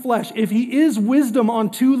in flesh, if he is wisdom on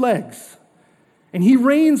two legs, and he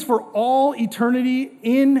reigns for all eternity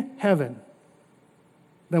in heaven,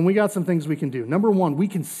 then we got some things we can do. Number one, we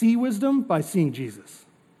can see wisdom by seeing Jesus.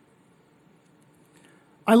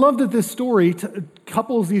 I love that this story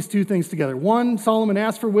couples these two things together. One, Solomon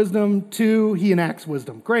asked for wisdom. Two, he enacts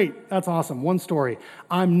wisdom. Great, that's awesome. One story.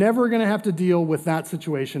 I'm never going to have to deal with that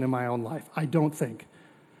situation in my own life, I don't think.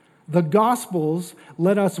 The Gospels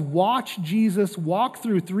let us watch Jesus walk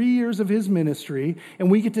through 3 years of his ministry, and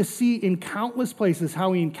we get to see in countless places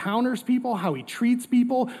how he encounters people, how he treats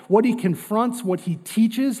people, what he confronts, what he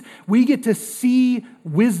teaches. We get to see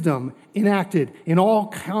wisdom enacted in all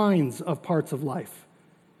kinds of parts of life,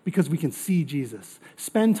 because we can see Jesus.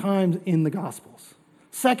 Spend time in the Gospels.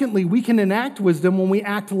 Secondly, we can enact wisdom when we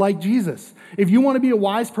act like Jesus. If you want to be a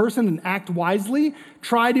wise person and act wisely,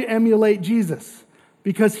 try to emulate Jesus,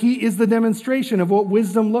 because he is the demonstration of what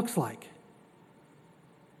wisdom looks like.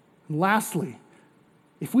 And lastly,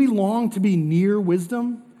 if we long to be near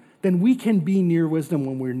wisdom, then we can be near wisdom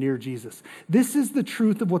when we're near Jesus. This is the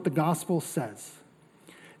truth of what the gospel says.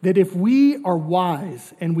 that if we are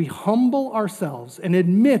wise and we humble ourselves and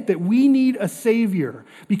admit that we need a Savior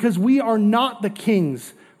because we are not the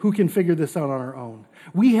kings who can figure this out on our own.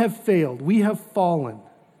 We have failed. We have fallen.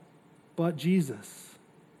 But Jesus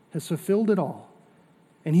has fulfilled it all.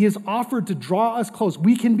 And he has offered to draw us close.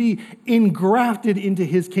 We can be engrafted into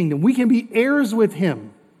his kingdom. We can be heirs with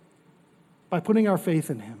him by putting our faith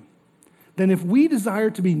in him. Then if we desire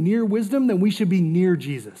to be near wisdom, then we should be near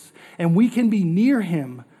Jesus. And we can be near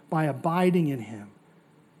him by abiding in him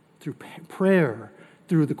through prayer,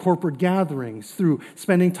 through the corporate gatherings, through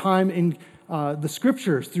spending time in the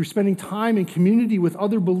scriptures, through spending time in community with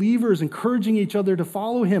other believers, encouraging each other to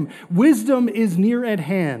follow him. Wisdom is near at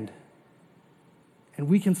hand, and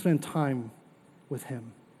we can spend time with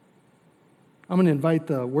him. I'm going to invite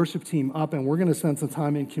the worship team up, and we're going to spend some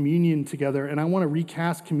time in communion together, and I want to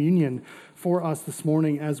recast communion for us this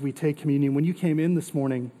morning as we take communion. When you came in this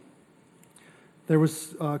morning, there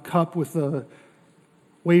was a cup with a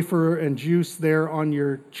wafer and juice there on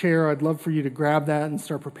your chair. I'd love for you to grab that and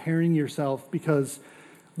start preparing yourself, because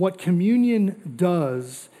what communion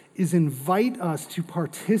does is invite us to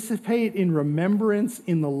participate in remembrance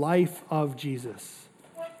in the life of Jesus,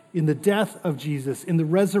 in the death of Jesus, in the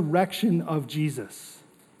resurrection of Jesus.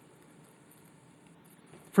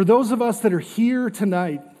 For those of us that are here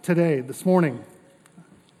today, this morning,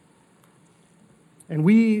 and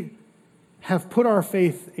we have put our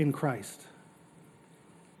faith in Christ,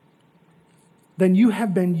 then you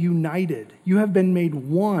have been united. You have been made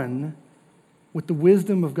one with the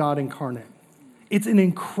wisdom of God incarnate. It's an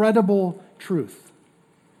incredible truth.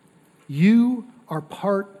 You are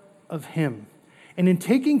part of him. And in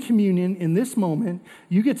taking communion in this moment,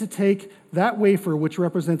 you get to take that wafer, which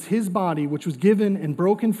represents his body, which was given and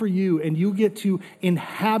broken for you, and you get to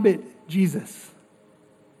inhabit Jesus.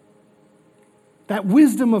 That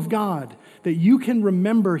wisdom of God that you can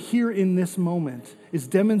remember here in this moment is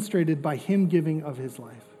demonstrated by him giving of his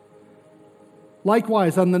life.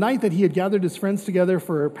 Likewise, on the night that he had gathered his friends together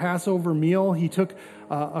for a Passover meal, he took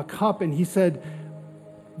a cup and he said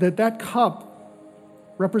that cup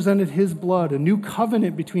represented his blood, a new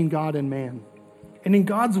covenant between God and man. And in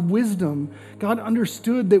God's wisdom, God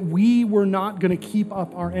understood that we were not going to keep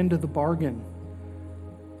up our end of the bargain.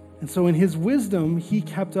 And so in his wisdom, he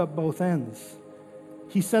kept up both ends.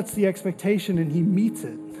 He sets the expectation and he meets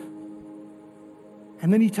it.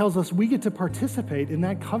 And then he tells us we get to participate in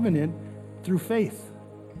that covenant through faith.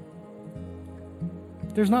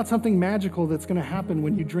 There's not something magical that's going to happen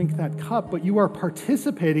when you drink that cup, but you are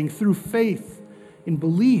participating through faith, in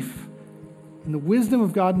belief, in the wisdom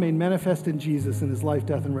of God made manifest in Jesus in his life,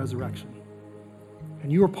 death, and resurrection.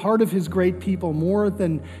 And you are part of his great people more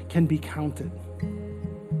than can be counted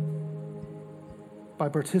by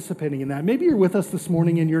participating in that. Maybe you're with us this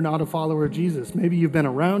morning and you're not a follower of Jesus. Maybe you've been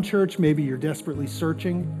around church. Maybe you're desperately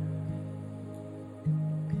searching.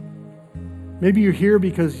 Maybe you're here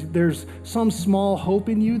because there's some small hope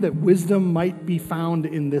in you that wisdom might be found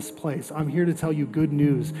in this place. I'm here to tell you good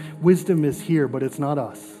news. Wisdom is here, but it's not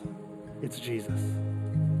us. It's Jesus.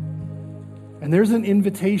 And there's an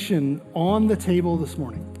invitation on the table this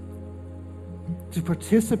morning to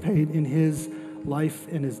participate in his life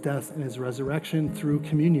and his death and his resurrection through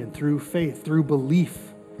communion, through faith, through belief.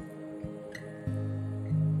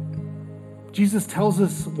 Jesus tells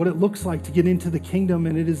us what it looks like to get into the kingdom,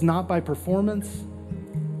 and it is not by performance.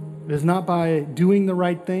 It is not by doing the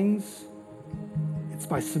right things. It's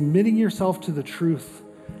by submitting yourself to the truth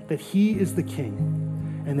that he is the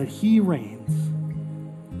king and that he reigns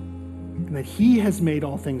and that he has made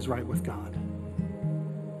all things right with God.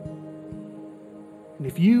 And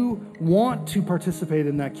if you want to participate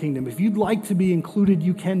in that kingdom, if you'd like to be included,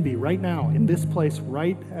 you can be right now in this place,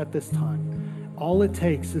 right at this time. All it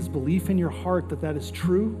takes is belief in your heart that that is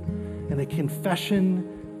true, and a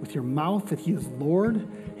confession with your mouth that he is Lord,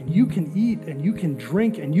 and you can eat and you can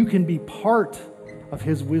drink and you can be part of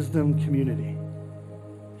his wisdom community.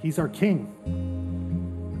 He's our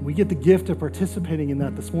king. We get the gift of participating in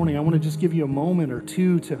that this morning. I want to just give you a moment or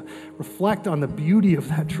two to reflect on the beauty of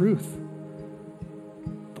that truth.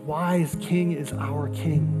 The wise king is our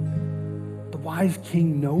king. The wise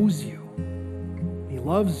king knows you. He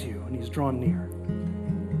loves you and he's drawn near.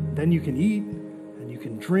 Then you can eat and you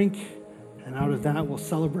can drink, and out of that we'll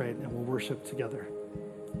celebrate and we'll worship together.